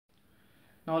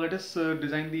Now let us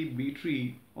design the B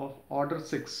tree of order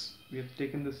 6. We have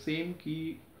taken the same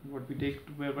key what we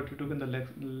took in the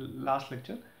last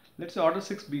lecture. Let's say order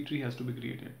 6 B tree has to be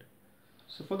created.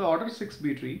 So for the order 6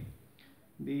 B tree,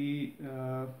 the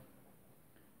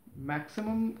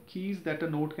maximum keys that a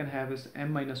node can have is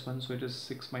m minus 1, so it is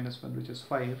 6 minus 1, which is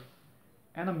 5,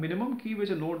 and a minimum key which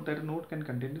a node can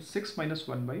contain is 6 minus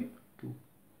 1 by 2.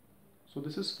 So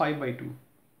this is 5 by 2.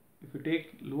 If you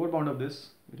take lower bound of this,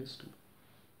 it is 2.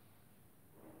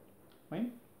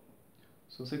 Fine.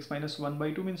 So 6 minus 1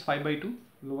 by 2 means 5 by 2.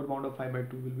 Lower bound of 5 by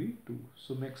 2 will be 2.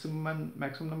 So maximum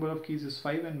number of keys is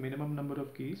 5 and minimum number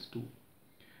of keys 2.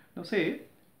 Now say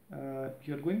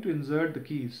you are going to insert the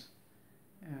keys,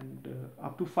 and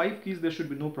up to 5 keys there should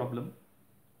be no problem.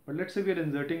 But let's say we are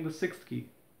inserting the 6th key.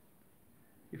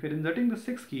 If you are inserting the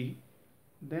 6th key,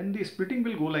 then the splitting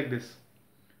will go like this.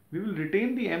 We will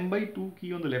retain the m by 2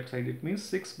 key on the left side. It means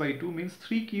 6 by 2 means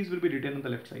 3 keys will be retained on the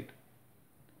left side.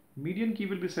 Median key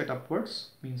will be set upwards,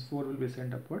 means 4 will be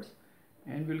sent upwards,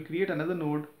 and we'll create another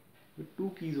node with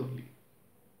 2 keys only.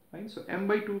 Fine. So m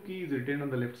by 2 key is retained on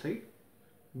the left side,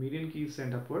 median key is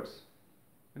sent upwards,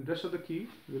 and with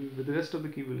the rest of the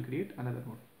key we'll create another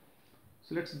node.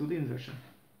 So let's do the insertion.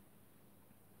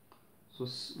 So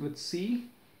with C,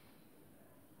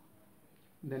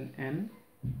 then N,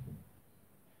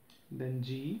 then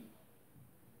G,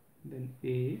 then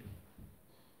A,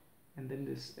 and then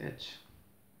this H.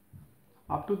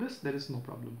 Up to this there is no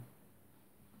problem.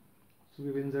 So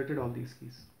we've inserted all these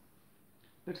keys.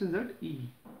 Let's insert E.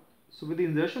 So with the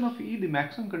insertion of E, the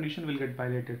maximum condition will get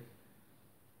violated.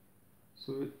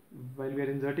 So while we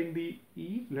are inserting the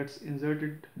E, let's insert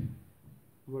it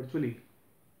virtually.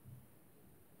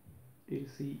 A,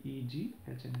 C, E, G,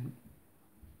 H and N.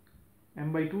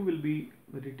 M by 2 will be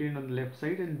retained on the left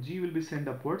side and G will be sent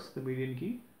upwards, the median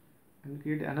key, and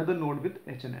create another node with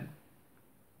H and N.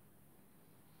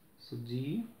 So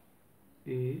G,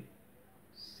 A,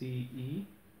 C, E,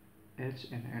 H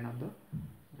and N on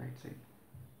the right side.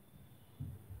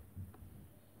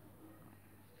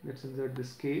 Let's insert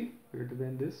this K greater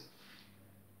than this,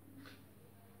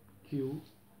 Q,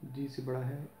 G se bada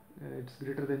hai, it's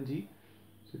greater than G,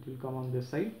 so it will come on this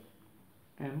side.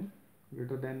 M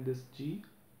greater than this G,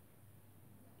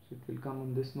 so it will come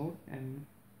on this node, and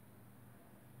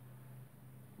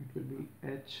it will be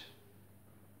H,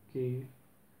 K,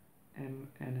 M,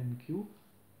 N and Q.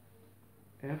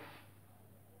 F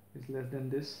is less than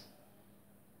this,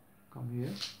 come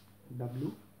here.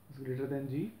 W is greater than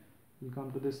G, will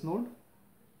come to this node.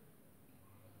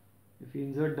 If we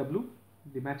insert W,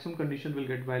 the maximum condition will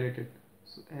get violated.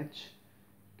 So H,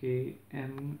 K,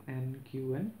 M, N,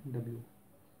 Q and W.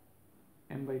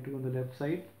 M by 2 on the left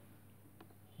side,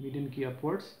 median key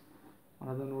upwards,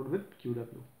 another node with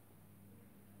QW.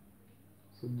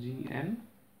 So G, N,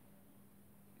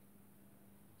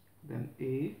 then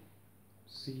A,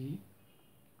 C,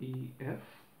 E, F,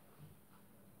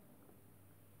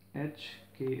 H,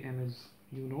 K, M is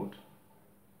new node,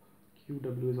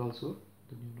 QW is also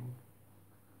the new node.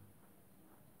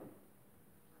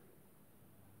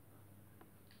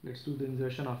 Let's do the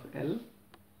insertion of L,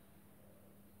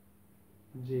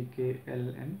 J, K, L,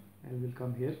 M. L will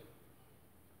come here.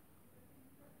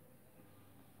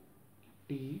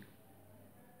 T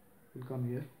will come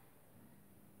here.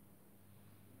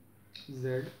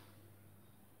 Z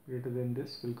greater than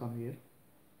this will come here.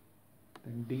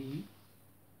 Then D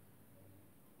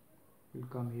will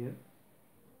come here.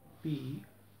 P,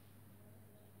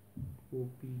 O,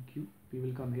 P, Q, P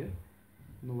will come here.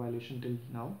 No violation till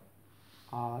now.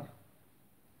 R,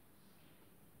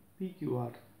 P, Q,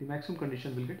 R. The maximum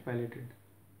condition will get violated.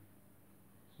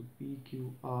 So P,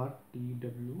 Q, R, T,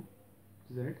 W,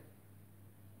 Z.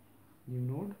 New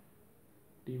node.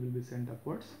 T will be sent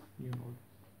upwards. New node.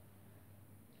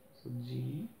 So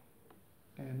G,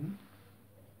 N,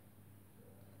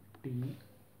 T,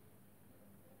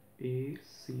 A,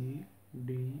 C,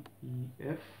 D, E,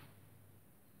 F,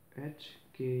 H,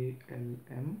 K, L,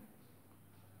 M,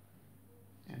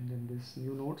 and then this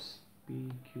new nodes P,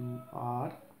 Q,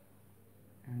 R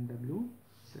and W,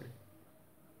 Z.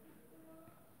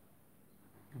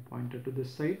 Now pointer to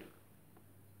this side,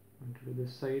 pointer to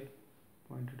this side,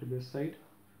 pointer to this side,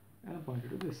 and a pointer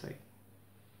to this side.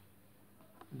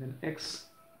 And then X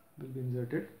will be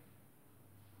inserted.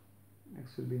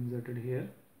 X will be inserted here.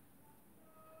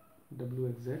 W,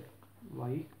 X, Z,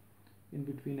 Y, in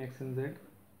between X and Z.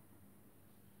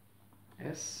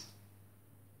 S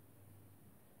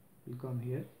will come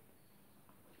here.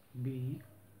 B,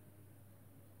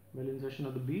 well, insertion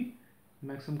of the B,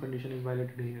 maximum condition is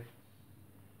violated here.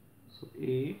 So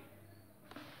A,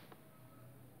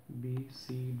 B,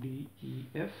 C, D, E,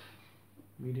 F,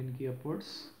 median key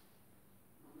upwards,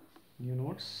 new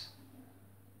nodes,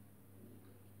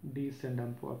 descend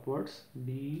upwards,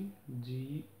 D,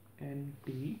 G, N,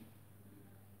 T,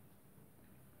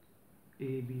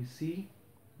 A, B, C,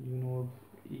 new node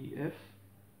E, F,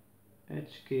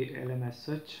 H, K, L, M as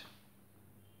such,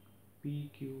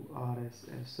 P, Q, R, S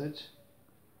as such,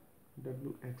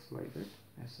 W, X, Y, Z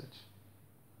as such.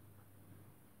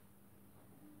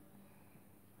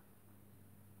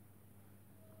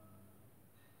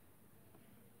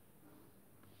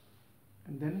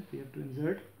 And then we have to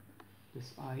insert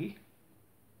this I.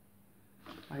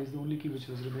 I is the only key which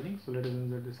was remaining, so let us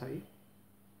insert this I.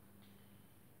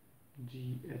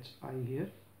 G, H, I here.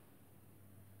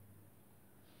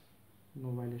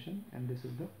 No violation, and this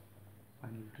is the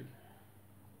final tree.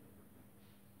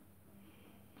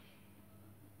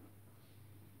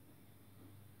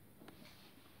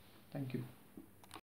 Thank you.